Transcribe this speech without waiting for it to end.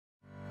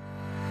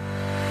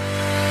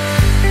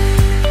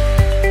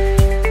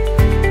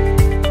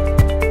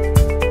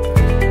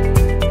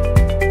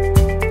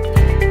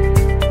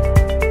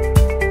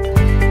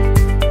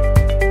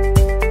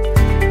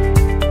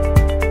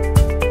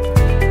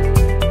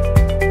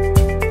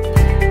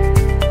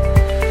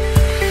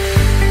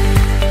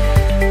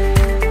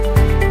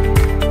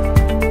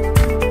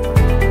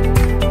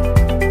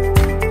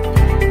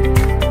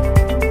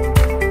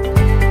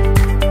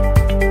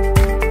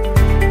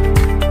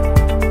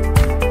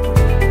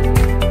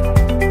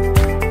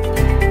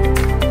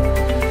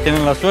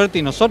Tienen la suerte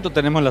y nosotros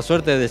tenemos la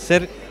suerte de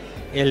ser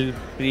el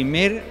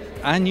primer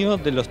año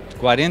de los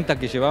 40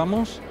 que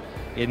llevamos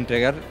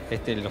entregar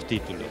los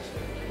títulos.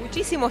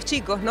 Muchísimos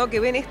chicos, ¿no?, que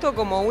ven esto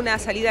como una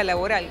salida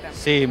laboral también.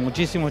 Sí,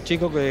 muchísimos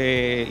chicos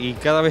y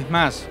cada vez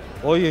más.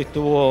 Hoy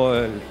estuvo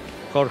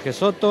Jorge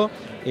Soto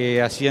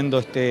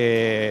haciendo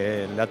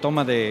la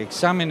toma de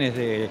exámenes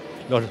de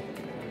los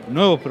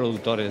nuevos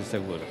productores de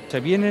seguros. Se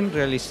vienen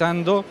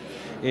realizando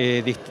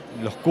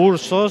los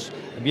cursos,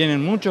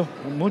 vienen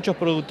muchos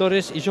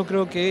productores y yo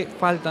creo que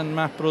faltan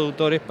más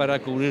productores para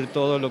cubrir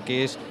todo lo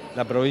que es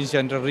la provincia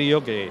de Entre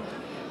Ríos, que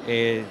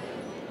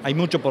hay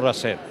mucho por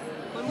hacer.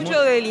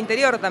 Mucho del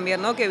interior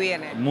también, ¿no?, que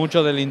viene.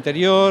 Mucho del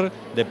interior,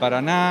 de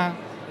Paraná,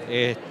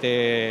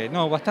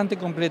 bastante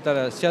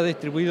completa, se ha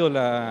distribuido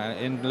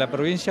en la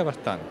provincia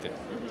bastante.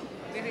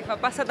 Desde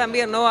Apaser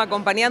también, ¿no?,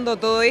 acompañando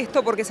todo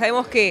esto, porque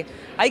sabemos que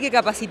hay que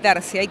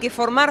capacitarse, hay que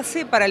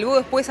formarse para luego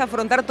después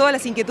afrontar todas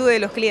las inquietudes de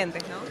los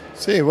clientes, ¿no?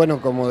 Sí, bueno,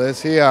 como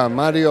decía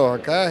Mario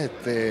acá,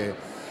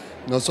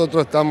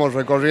 nosotros estamos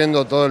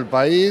recorriendo todo el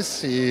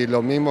país y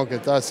lo mismo que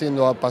está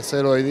haciendo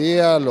Apaser hoy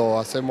día lo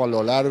hacemos a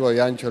lo largo y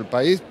ancho del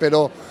país,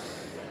 pero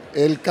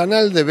el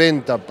canal de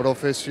venta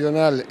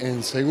profesional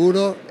en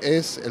seguro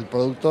es el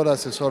productor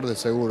asesor de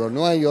seguro.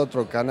 No hay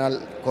otro canal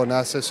con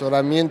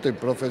asesoramiento y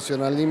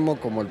profesionalismo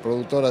como el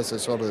productor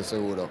asesor de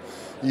seguro.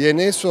 Y en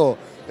eso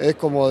es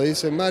como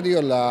dice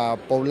Mario, la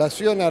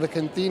población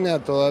argentina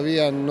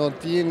todavía no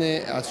tiene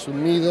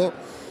asumido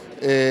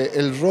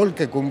el rol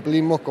que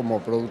cumplimos como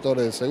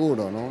productores de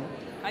seguro, ¿no?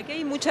 Aquí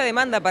hay mucha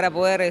demanda para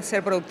poder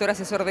ser productor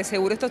asesor de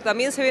seguro. ¿Esto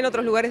también se ve en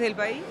otros lugares del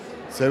país?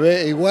 Se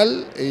ve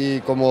igual y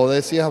como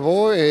decías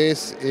vos,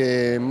 es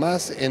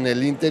más en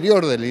el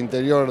interior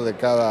de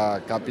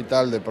cada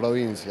capital de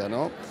provincia,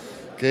 ¿no?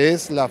 Que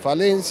es la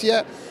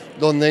falencia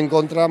donde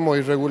encontramos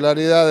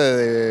irregularidades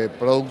de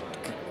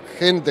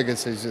gente que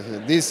se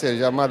dice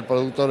llamar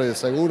productores de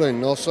seguro y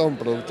no son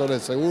productores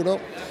de seguro.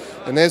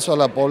 En eso a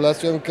la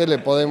población, ¿qué le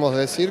podemos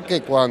decir?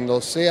 Que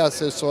cuando sea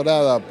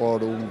asesorada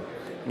por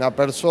una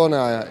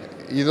persona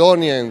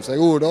idónea en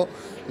seguro,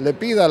 le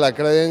pida la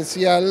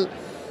credencial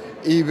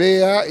y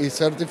vea y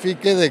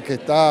certifique de que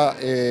está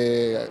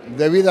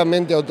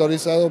debidamente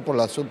autorizado por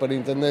la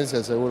Superintendencia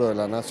de Seguros de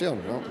la Nación,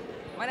 ¿no?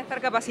 Van a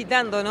estar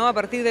capacitando, ¿no?, a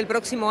partir del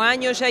próximo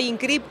año, ya hay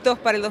inscriptos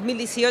para el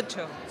 2018.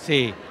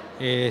 Sí,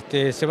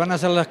 se van a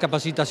hacer las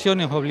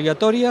capacitaciones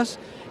obligatorias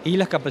y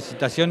las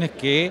capacitaciones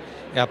que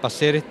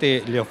Apaser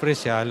le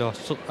ofrece a los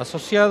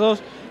asociados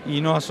y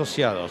no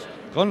asociados,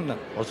 con,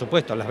 por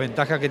supuesto, las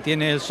ventajas que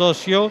tiene el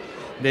socio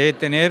de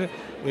tener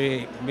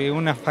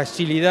una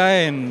facilidad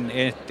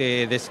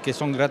que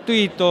son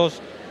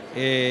gratuitos,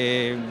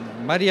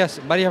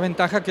 varias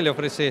ventajas que le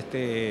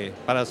ofrece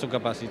para su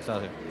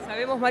capacitación.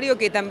 Sabemos, Mario,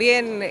 que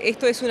también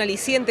esto es un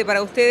aliciente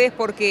para ustedes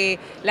porque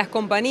las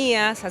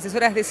compañías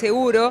asesoras de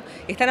seguro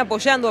están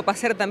apoyando a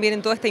Apaser también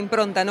en toda esta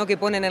impronta, ¿no?, que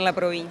ponen en la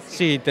provincia.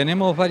 Sí,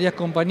 tenemos varias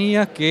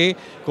compañías que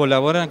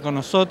colaboran con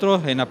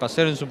nosotros en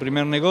Apaser en su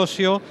primer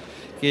negocio,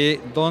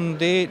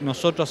 donde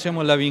nosotros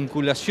hacemos la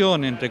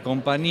vinculación entre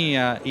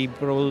compañía y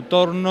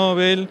productor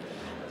novel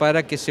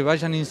para que se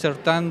vayan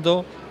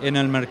insertando en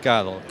el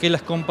mercado, que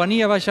las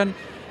compañías vayan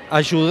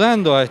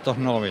ayudando a estos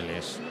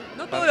noveles.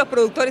 No todos los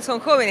productores son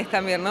jóvenes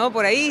también, ¿no?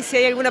 Por ahí, si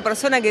hay alguna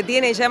persona que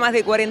tiene ya más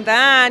de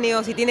 40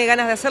 años y tiene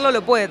ganas de hacerlo,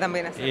 lo puede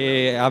también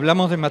hacer.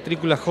 Hablamos de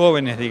matrículas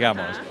jóvenes,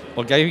 digamos,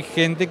 porque hay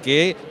gente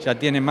que ya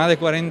tiene más de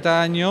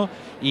 40 años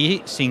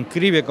y se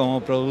inscribe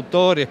como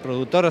productor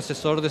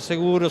asesor de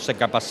seguros, se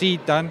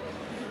capacitan.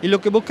 Y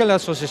lo que busca la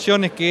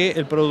asociación es que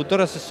el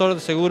productor asesor de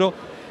seguro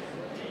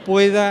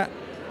pueda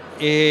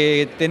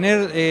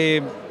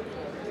tener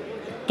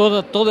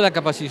toda la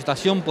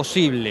capacitación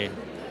posible,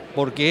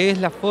 porque es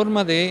la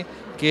forma de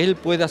que él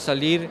pueda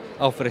salir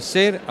a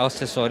ofrecer, a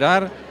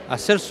asesorar, a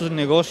hacer su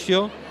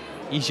negocio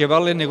y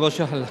llevarle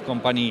negocios a las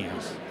compañías.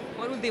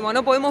 Por último,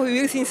 no podemos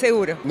vivir sin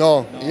seguro.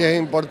 No, y es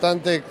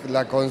importante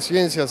la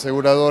conciencia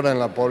aseguradora en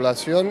la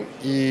población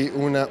y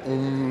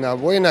una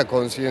buena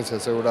conciencia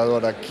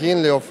aseguradora,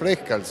 quien le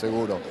ofrezca el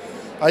seguro.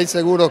 Hay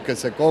seguros que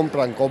se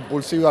compran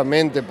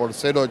compulsivamente por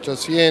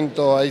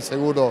 0,800, hay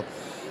seguros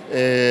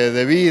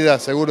de vida,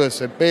 seguros de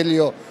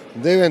sepelio.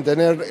 Deben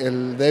tener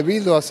el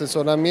debido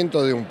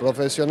asesoramiento de un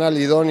profesional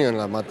idóneo en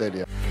la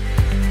materia.